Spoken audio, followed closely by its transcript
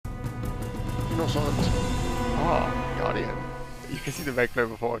no swords. Ah, Guardian. You can see the red glow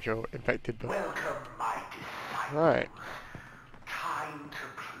before if you're infected, but... Welcome, my disciple. Right. Time to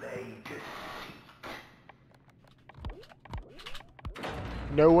play Deceit.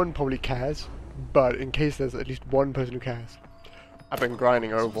 No one probably cares, but in case there's at least one person who cares. I've been grinding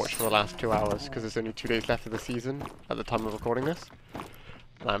Overwatch for the last 2 hours because there's only 2 days left of the season at the time of recording this.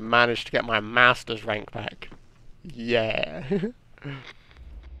 And I managed to get my Master's rank back. Yeah.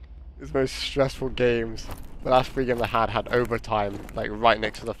 It's the most stressful games. The last 3 games I had overtime, like right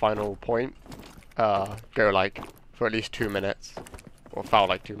next to the final point. Go like for at least 2 minutes. Or felt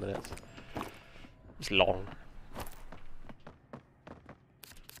like 2 minutes. It's long.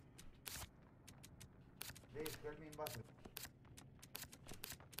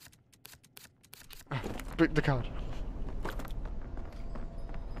 Pick the card.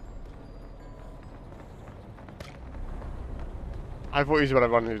 I thought he was going to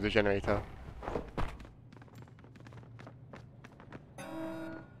run into the generator.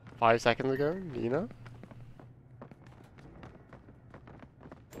 5 seconds ago, Nina?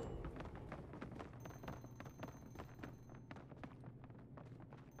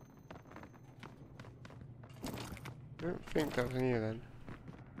 I don't think that was Nina then.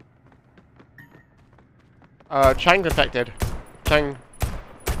 Chang's infected. Chang.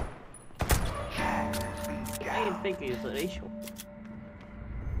 I didn't think it was Rachel.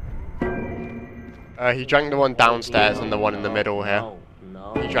 He drank the one downstairs and the one in the middle here.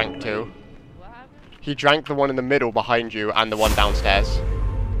 No. He drank 2. He drank the one in the middle behind you and the one downstairs.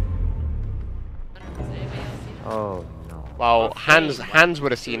 Oh no. Well, Hans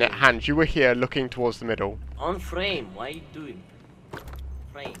would have seen it. Hans, you were here looking towards the middle. On frame, what are you doing?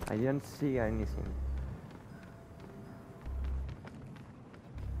 Frame. I didn't see anything.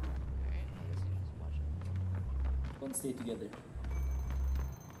 Don't stay together.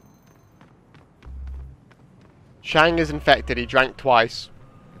 Shang is infected, he drank twice.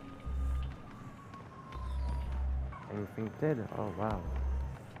 Anything dead? Oh wow.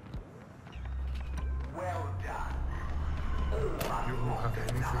 Well done. You don't have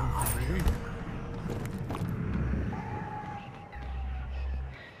anything for me?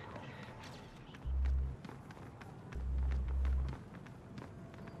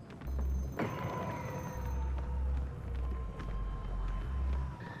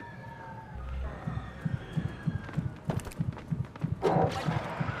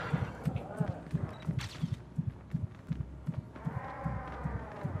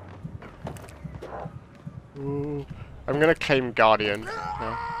 Ooh. I'm gonna claim Guardian.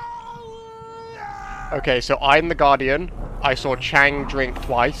 Yeah. Okay, so I'm the Guardian. I saw Chang drink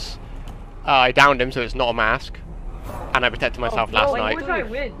twice. I downed him, so it's not a mask. And I protected myself last night. Who was I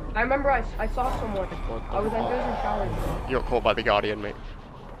with? I remember I saw someone. I was in the shower. You got caught by the Guardian, mate.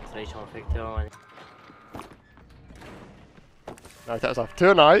 It's Rachel and Victor. No, that was off.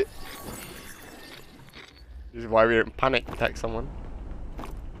 Tonight. This is why we don't panic protect someone.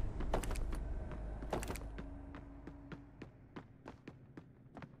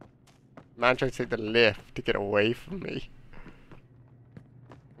 Man tried to take the lift to get away from me.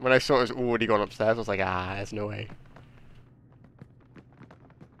 When I saw it was already gone upstairs, I was like, ah, there's no way.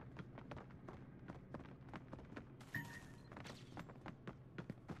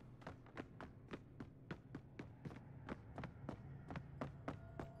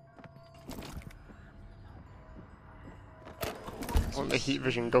 I want the heat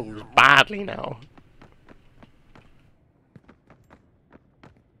vision goggles badly now.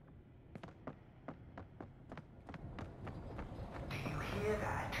 Hear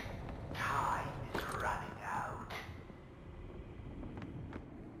that? Time is running out.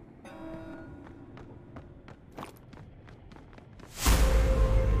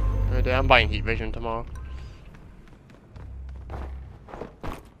 Oh dear, I'm buying heat vision tomorrow.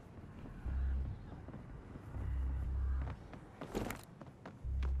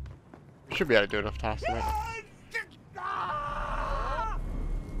 We should be able to do enough tasks tonight.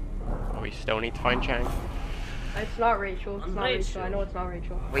 Oh, we still need to find Chang. It's not Rachel. It's not Rachel. I know it's not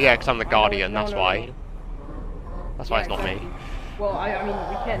Rachel. Well, yeah, because I'm the Guardian, that's why. No. That's why it's not me. Well, I mean,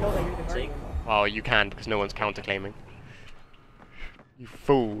 we can't know that you're the Guardian. Well, you can, because no one's counterclaiming. You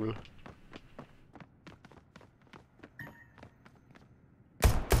fool.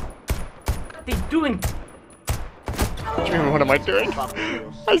 What are they doing? What am I doing?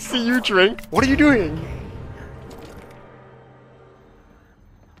 I see you drink. What are you doing?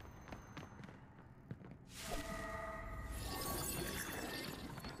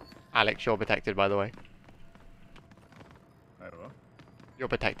 Alex, you're protected, by the way. You're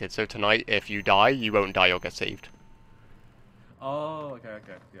protected, so tonight, if you die, you won't die, you'll get saved. Oh. Oh, okay,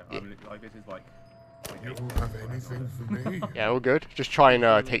 okay. Yeah, like this is like. You don't have anything for me? Yeah, all good. Just try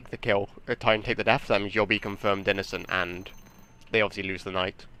and take the kill. Try and take the death. That means you'll be confirmed innocent, and they obviously lose the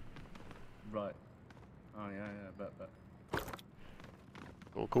night. Right. Oh yeah, yeah, bet.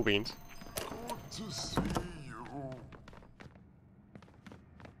 Cool beans. Good to see you.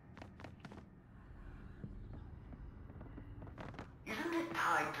 Isn't it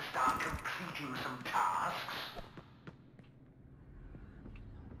time to start completing some tasks?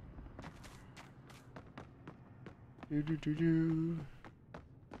 Do.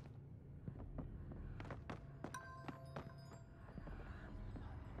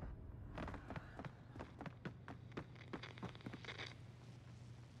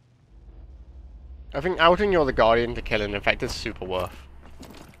 I think outing you're the Guardian to kill an infected is super worth.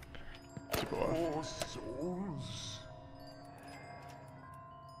 Super worth. Poor souls.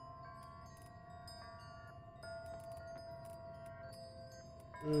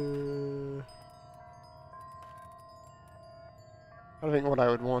 I don't think what I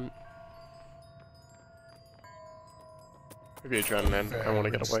would want. Maybe adrenaline. I want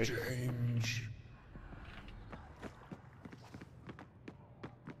to get away. Exchange.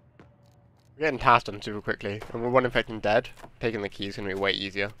 We're getting tasked on super quickly, and with one infected dead, taking the key is going to be way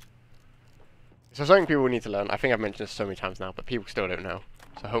easier. So something people need to learn. I think I've mentioned this so many times now, but people still don't know.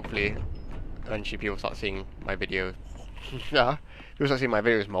 So hopefully, eventually people start seeing my videos. Yeah, people start seeing my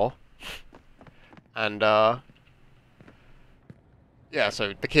videos more. And yeah,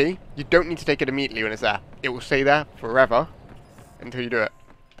 so the key, you don't need to take it immediately when it's there. It will stay there forever until you do it.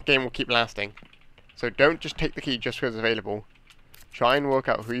 The game will keep lasting. So don't just take the key just because it's available. Try and work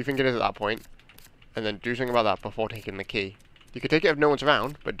out who you think it is at that point, and then do something about that before taking the key. You can take it if no one's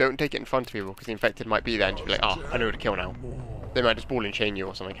around, but don't take it in front of people, because the infected might be there and just be like, oh, I know who to kill now. They might just ball and chain you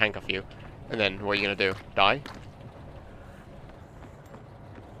or something, handcuff you, and then what are you going to do? Die?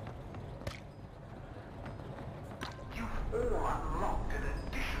 You've all unlocked an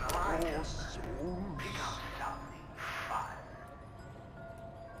additional item. Pick up something fun.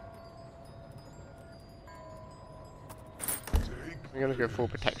 I'm going to go full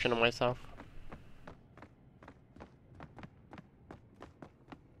protection on myself.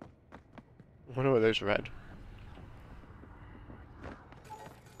 I wonder where those red.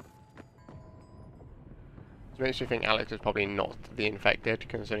 This makes me think Alex is probably not the infected,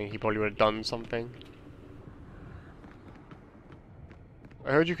 considering he probably would have done something.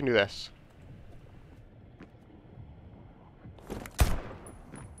 I heard you can do this.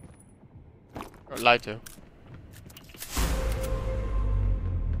 Got lied to.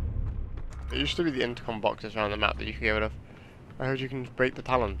 There used to be the intercom boxes around the map that you could get rid of. I heard you can break the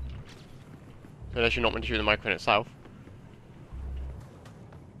talon. Unless you're not meant to shoot the microphone itself.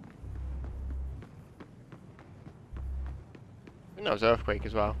 I think that was Earthquake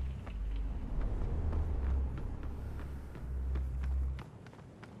as well.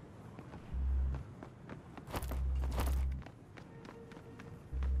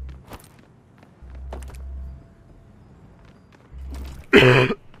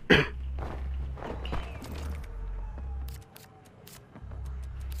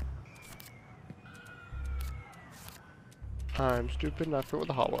 I'm stupid and I forgot what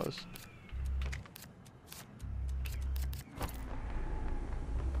the heart was.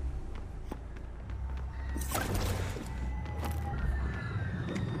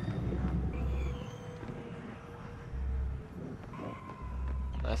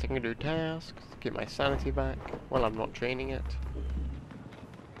 Nice, I can do tasks, get my sanity back while I'm not training it.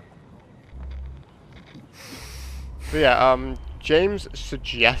 But yeah, James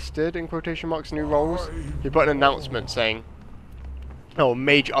suggested, in quotation marks, new roles. He put an announcement saying, oh,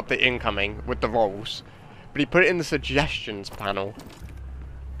 major update incoming with the roles. But he put it in the suggestions panel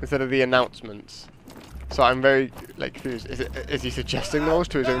instead of the announcements. So I'm very, like, confused. Is he suggesting roles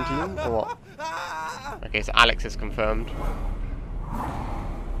to his own team, or what? Okay, so Alex is confirmed.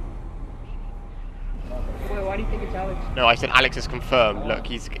 Wait, why do you think it's Alex? No, I said Alex is confirmed. Look,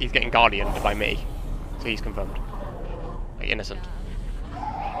 he's getting guardianed by me. So he's confirmed. Like, innocent.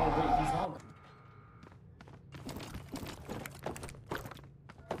 Oh wait, he's not.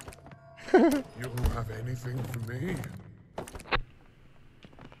 You don't have anything for me?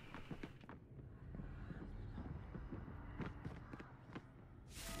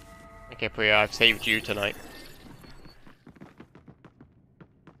 Okay, Priya, I've saved you tonight.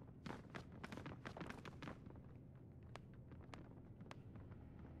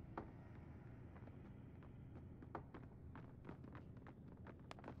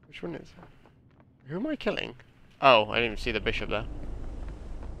 Which one is it? Who am I killing? Oh, I didn't even see the bishop there.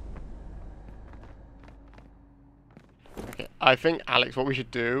 Okay, I think, Alex, what we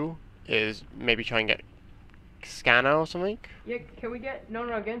should do is maybe try and get scanner or something. Yeah, can we get... No,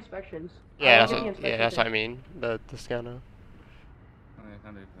 get inspections. Yeah, I that's wanna what, get the yeah, that's what I inspection mean. The scanner. Okay,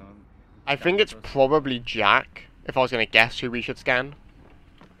 can do. I Scan think it's first. probably Jack. If I was gonna guess who we should scan.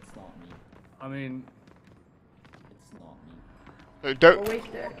 It's not me. I mean, It's not me. So thing. don't, We'll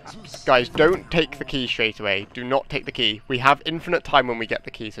waste it. guys, don't take the key straight away. Do not take the key. We have infinite time when we get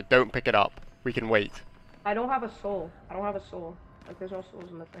the key, so don't pick it up. We can wait. I don't have a soul. I don't have a soul. Like, there's no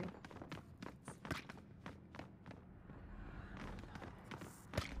souls in the thing.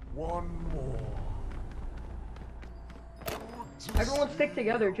 One more. Everyone stick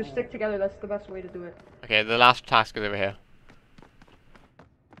together. Just stick together. That's the best way to do it. Okay, the last task is over here.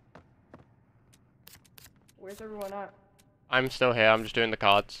 Where's everyone at? I'm still here. I'm just doing the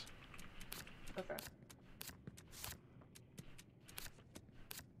cards. Okay.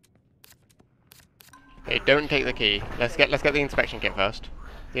 Okay, don't take the key. Let's get the inspection kit first.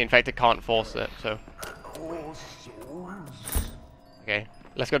 The infected can't force it, so. Okay,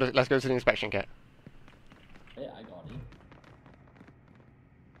 let's go to the inspection kit. Hey, I got it.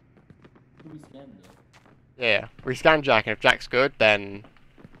 Who we scanned it? Yeah, we scan Jack, and if Jack's good, then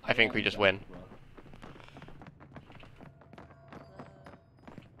I think we just win. Bro.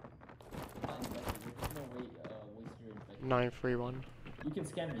 Not infected. There's no way, waste your infected. 931. You can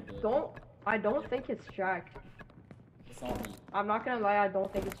scan me though. I don't think it's Jack. It's not me. I'm not gonna lie. I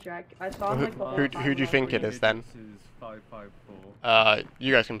don't think it's Jack. I saw him like the whole Who time. do you think it is then? This is 554.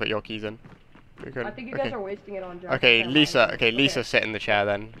 You guys can put your keys in. We can- I think you okay. guys are wasting it on Jack. Okay, I can't Lisa. lie. Okay, Lisa, sit in the chair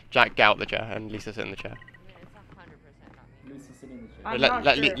then. Jack, get out the chair, and Lisa, sit in the chair. It's 100% not me. Lisa sitting in the chair. I'm let not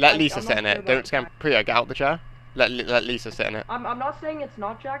let, sure. let I'm Lisa not sit in sure it. Don't about scan Jack. Priya. Get out the chair. Let Lisa sit in it. I'm not saying it's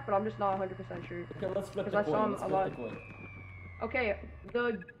not Jack, but I'm just not 100% sure. Okay, let's flip the Because I saw coin. him Let's a flip lot. the coin. Okay,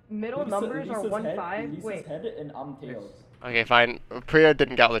 the middle Lisa- numbers are Lisa's 1 head, 5. Lisa's Wait. head and I'm tails. Okay, fine. Priya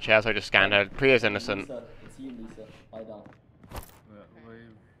didn't get out of the chair, so I just scanned her. Priya's innocent. Lisa, it's you, Lisa. Lie down.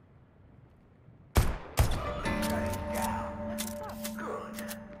 Yeah, we've-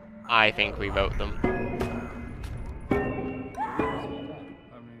 I think we vote them. I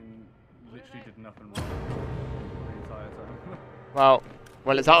mean, literally did nothing wrong the entire time.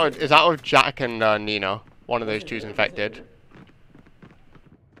 Well, it's out of Jack and Nina. One of those two's infected.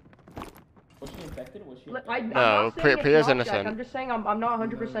 Was she infected? Was she Li- infected? I'm No, not saying it's Priya's not innocent. Jack. I'm just saying I'm not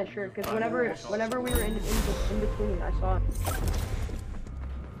 100% sure because whenever we were in between, I saw him.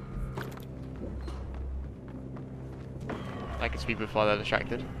 I can speak before they're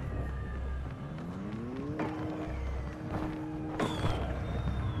distracted.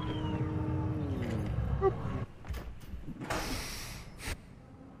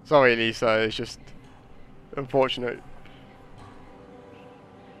 Sorry, Lisa. It's just unfortunate.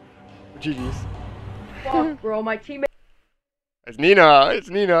 GG's. Fuck, bro, my teammate. It's Nina. It's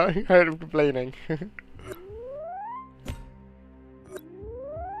Nina. I heard him complaining.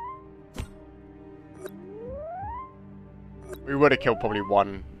 We would have killed probably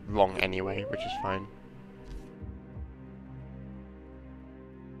one wrong anyway, which is fine.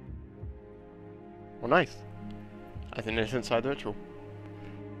 Well, nice. I think it's inside the ritual.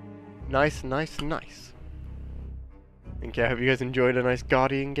 Nice, nice, nice. Okay, I hope you guys enjoyed a nice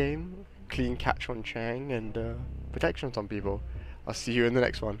Guardian game. Clean catch on Chang and protections on people. I'll see you in the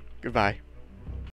next one. Goodbye.